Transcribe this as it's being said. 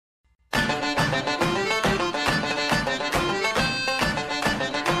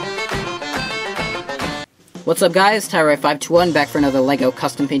What's up guys, Tyroy521 back for another LEGO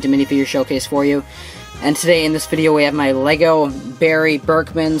custom painted minifigure showcase for you. And today in this video we have my LEGO Barry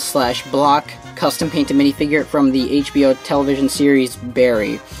Berkman / Block custom painted minifigure from the HBO television series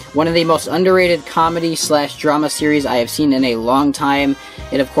Barry. One of the most underrated comedy / drama series I have seen in a long time.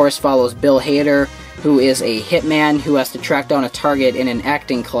 It of course follows Bill Hader, who is a hitman who has to track down a target in an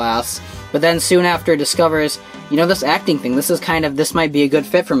acting class, but then soon after discovers, you know, this acting thing, this might be a good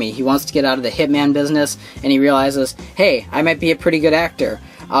fit for me. He wants to get out of the hitman business, and he realizes, hey, I might be a pretty good actor.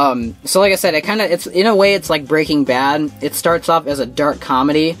 So like I said, it's in a way it's like Breaking Bad. It starts off as a dark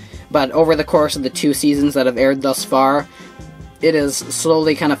comedy, but over the course of the 2 seasons that have aired thus far, it is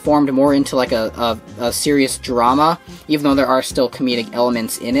slowly kind of formed more into like a serious drama. Even though there are still comedic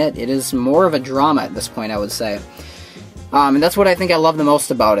elements in it, it is more of a drama at this point, I would say. And that's what I think I love the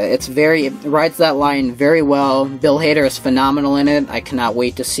most about it. It rides that line very well. Bill Hader is phenomenal in it. I cannot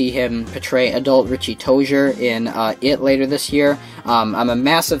wait to see him portray adult Richie Tozier in It later this year. I'm a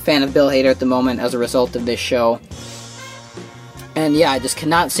massive fan of Bill Hader at the moment as a result of this show. And yeah, I just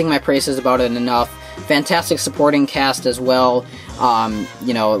cannot sing my praises about it enough. Fantastic supporting cast as well.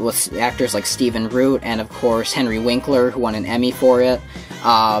 You know, with actors like Stephen Root and of course Henry Winkler, who won an Emmy for it.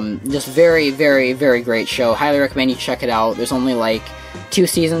 Just very, very, very great show. Highly recommend you check it out. There's only like 2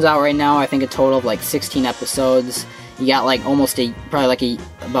 seasons out right now. I think a total of like 16 episodes. You got like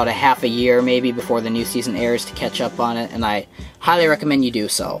about a half a year maybe before the new season airs to catch up on it, and I highly recommend you do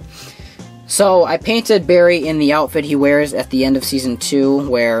so. So I painted Barry in the outfit he wears at the end of season 2,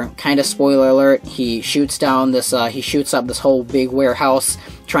 where, kinda spoiler alert, he shoots up this whole big warehouse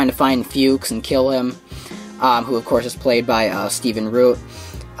trying to find Fuchs and kill him, who of course is played by Stephen Root.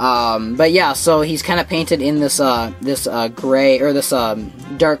 But yeah, so he's kind of painted in this dark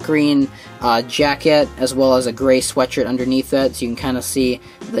green jacket, as well as a gray sweatshirt underneath it, so you can kind of see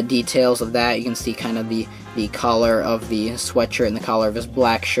the details of that. You can see kind of the collar of the sweatshirt and the collar of his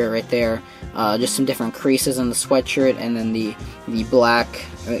black shirt right there. Just some different creases in the sweatshirt, and then the black,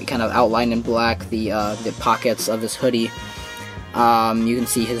 kind of outlined in black, the pockets of his hoodie. You can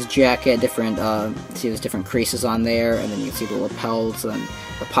see his jacket, see there's different creases on there, and then you can see the lapels and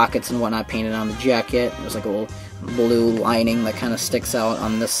the pockets and whatnot painted on the jacket. There's like a little blue lining that kind of sticks out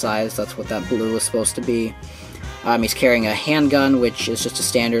on this side, so that's what that blue is supposed to be. He's carrying a handgun, which is just a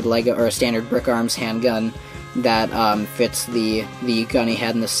standard LEGO or a standard Brick Arms handgun that fits the gun he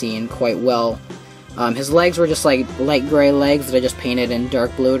had in the scene quite well. His legs were just like light gray legs that I just painted in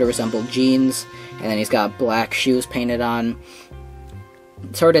dark blue to resemble jeans, and then he's got black shoes painted on.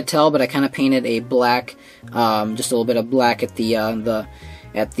 It's hard to tell, but I kind of painted a black, just a little bit of black at the end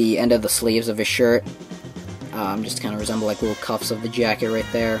of the sleeves of his shirt, just to kind of resemble like little cuffs of the jacket right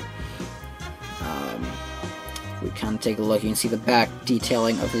there. We kind of take a look, you can see the back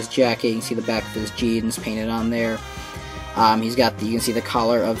detailing of his jacket, you can see the back of his jeans painted on there. You can see the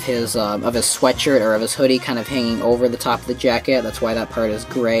collar of his sweatshirt or of his hoodie kind of hanging over the top of the jacket. That's why that part is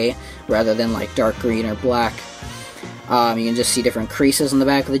gray rather than like dark green or black. You can just see different creases in the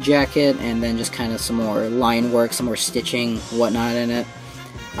back of the jacket, and then just kind of some more line work, some more stitching, whatnot in it.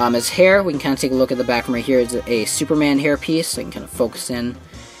 His hair, we can kind of take a look at the back from right here. It's a Superman hairpiece, so I can kind of focus in.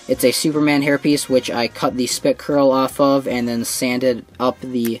 It's a Superman hairpiece, which I cut the spit curl off of, and then sanded down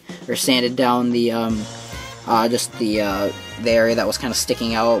the area that was kind of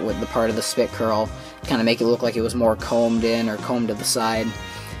sticking out with the part of the spit curl, to kind of make it look like it was more combed in or combed to the side.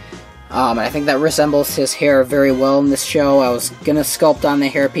 And I think that resembles his hair very well in this show. I was gonna sculpt on the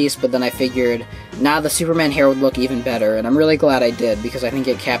hairpiece, but then I figured, the Superman hair would look even better, and I'm really glad I did, because I think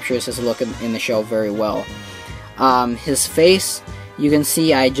it captures his look in the show very well. His face, you can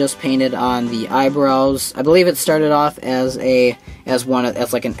see I just painted on the eyebrows. I believe it started off as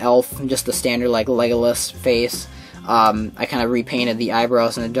like an elf, just the standard like Legolas face. I kind of repainted the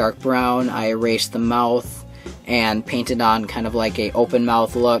eyebrows in a dark brown. I erased the mouth and painted on kind of like a open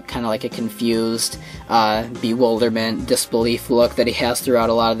mouth look, kind of like a confused, bewilderment, disbelief look that he has throughout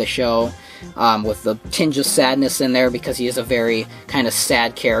a lot of the show, with the tinge of sadness in there, because he is a very kind of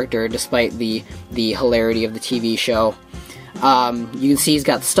sad character despite the hilarity of the TV show. You can see he's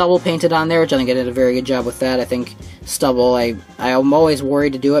got stubble painted on there, which I think I did a very good job with that. I think stubble, I'm always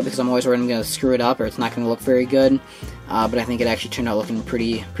worried to do it because I'm always worried I'm going to screw it up or it's not going to look very good, but I think it actually turned out looking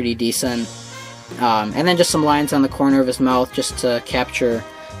pretty decent. And then just some lines on the corner of his mouth just to capture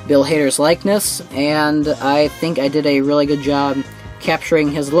Bill Hader's likeness, and I think I did a really good job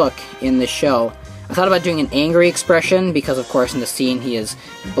capturing his look in this show. I thought about doing an angry expression because, of course, in the scene he is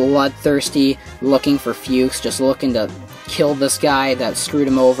bloodthirsty, looking for Fuchs, just looking to killed this guy that screwed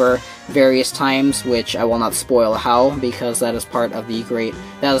him over various times, which I will not spoil how, because that is part of the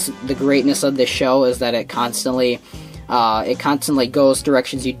greatness of this show, is that it constantly goes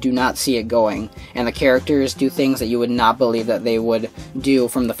directions you do not see it going, and the characters do things that you would not believe that they would do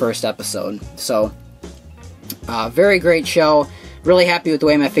from the first episode. So, very great show. Really happy with the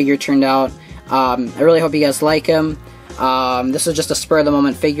way my figure turned out. I really hope you guys like him. This is just a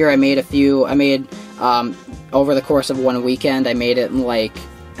spur-of-the-moment figure. I made over the course of one weekend. I made it in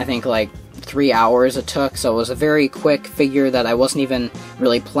I think 3 hours it took, so it was a very quick figure that I wasn't even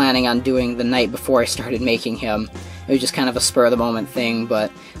really planning on doing the night before I started making him. It was just kind of a spur-of-the-moment thing,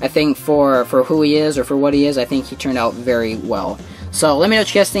 but I think for who he is, or for what he is, I think he turned out very well. So let me know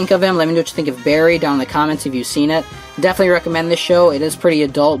what you guys think of him. Let me know what you think of Barry down in the comments if you've seen it. Definitely recommend this show. It is pretty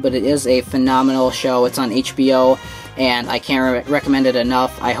adult, but it is a phenomenal show. It's on HBO, and I can't recommend it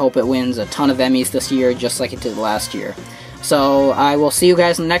enough. I hope it wins a ton of Emmys this year, just like it did last year. So I will see you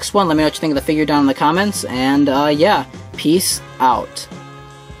guys in the next one. Let me know what you think of the figure down in the comments, and yeah, peace out.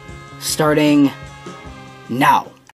 Starting now.